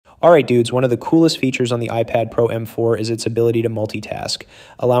All right, dudes, one of the coolest features on the iPad Pro M4 is its ability to multitask,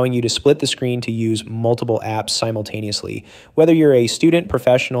 allowing you to split the screen to use multiple apps simultaneously. Whether you're a student,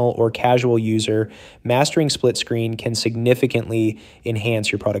 professional, or casual user, mastering split screen can significantly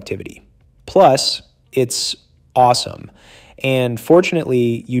enhance your productivity. Plus, it's awesome. And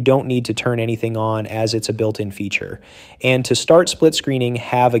fortunately, you don't need to turn anything on as it's a built-in feature. And to start split screening,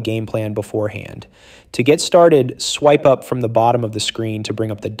 have a game plan beforehand. To get started, swipe up from the bottom of the screen to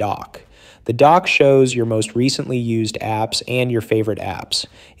bring up the dock. The dock shows your most recently used apps and your favorite apps.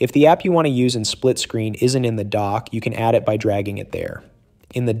 If the app you want to use in split screen isn't in the dock, you can add it by dragging it there.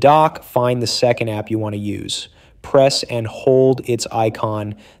 In the dock, find the second app you want to use. Press and hold its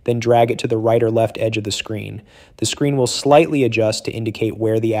icon, then drag it to the right or left edge of the screen. The screen will slightly adjust to indicate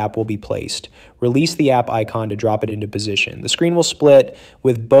where the app will be placed. Release the app icon to drop it into position. The screen will split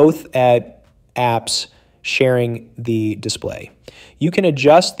with both apps sharing the display. You can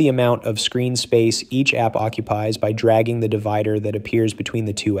adjust the amount of screen space each app occupies by dragging the divider that appears between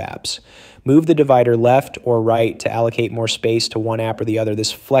the two apps. Move the divider left or right to allocate more space to one app or the other.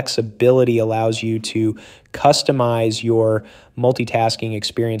 This flexibility allows you to customize your multitasking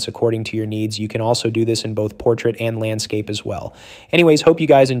experience according to your needs. You can also do this in both portrait and landscape as well. Anyways, hope you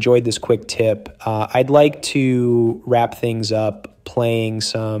guys enjoyed this quick tip. I'd like to wrap things up playing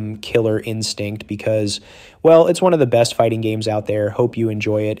some Killer Instinct because, well, it's one of the best fighting games out there. Hope you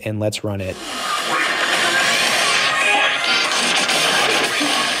enjoy it, and let's run it.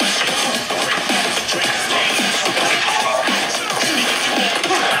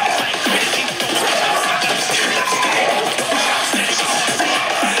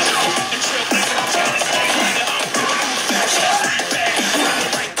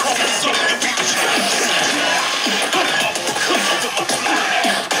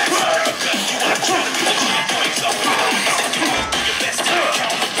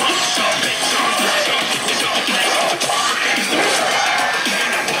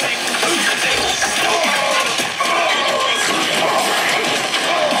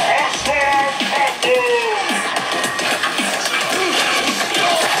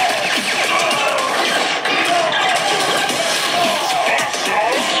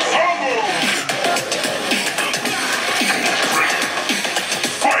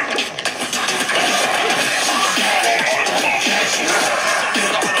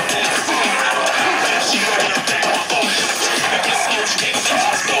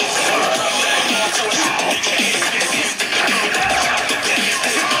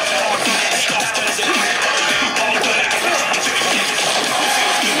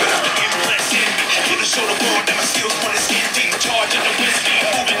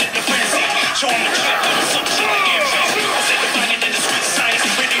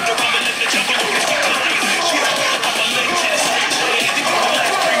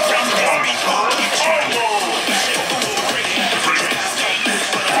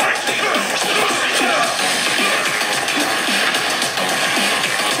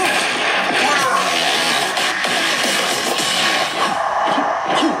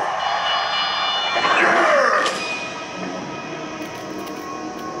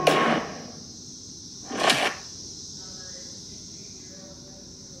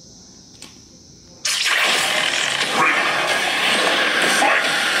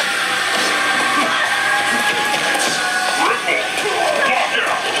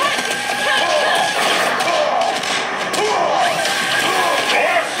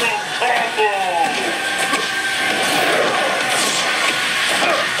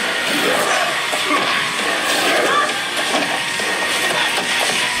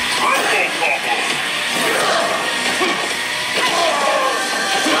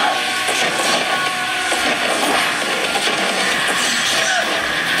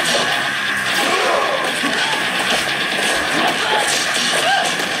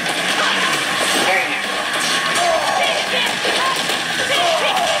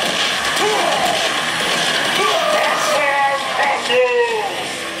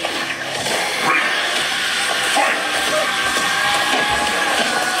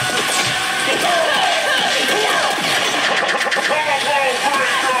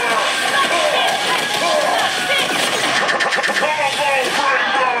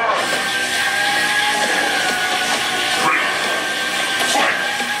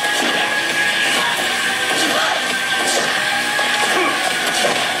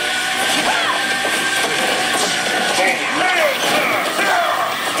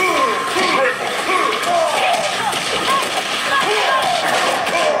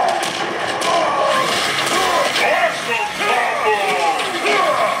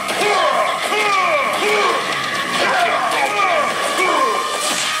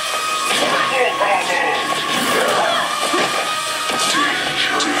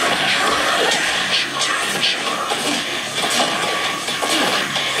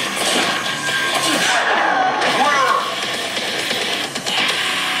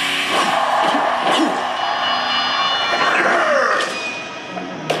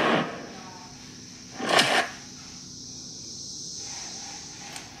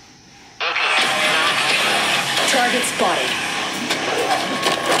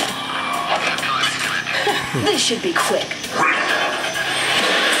 This should be quick.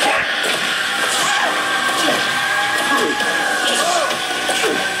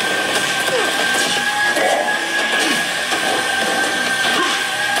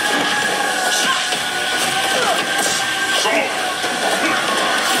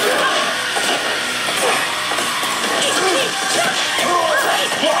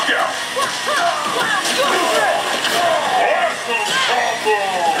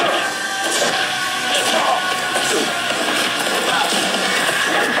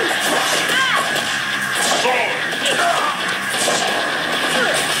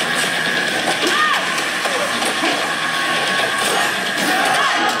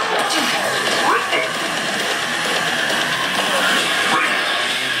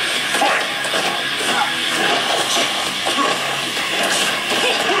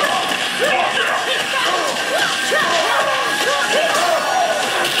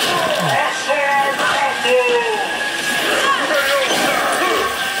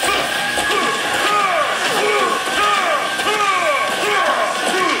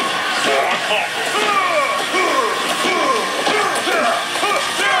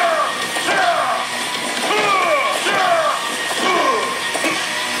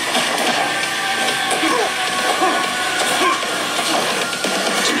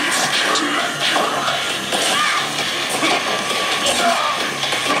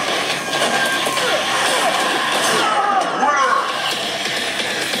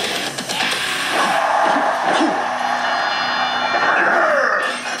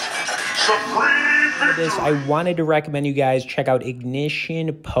 I wanted to recommend you guys check out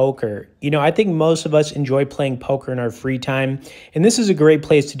Ignition Poker. You know, I think most of us enjoy playing poker in our free time, and this is a great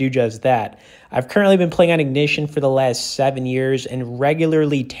place to do just that. I've currently been playing on Ignition for the last 7 years and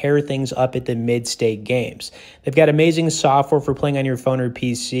regularly tear things up at the mid-stake games. They've got amazing software for playing on your phone or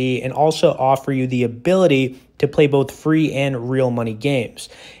PC and also offer you the ability to play both free and real money games.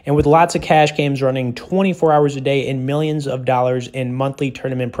 And with lots of cash games running 24 hours a day and millions of dollars in monthly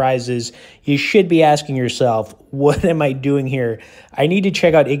tournament prizes, you should be asking yourself, what am I doing here? I need to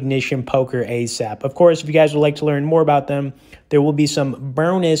check out Ignition Poker ASAP. Of course, if you guys would like to learn more about them, there will be some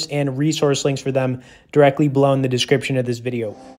bonus and resource links for them directly below in the description of this video.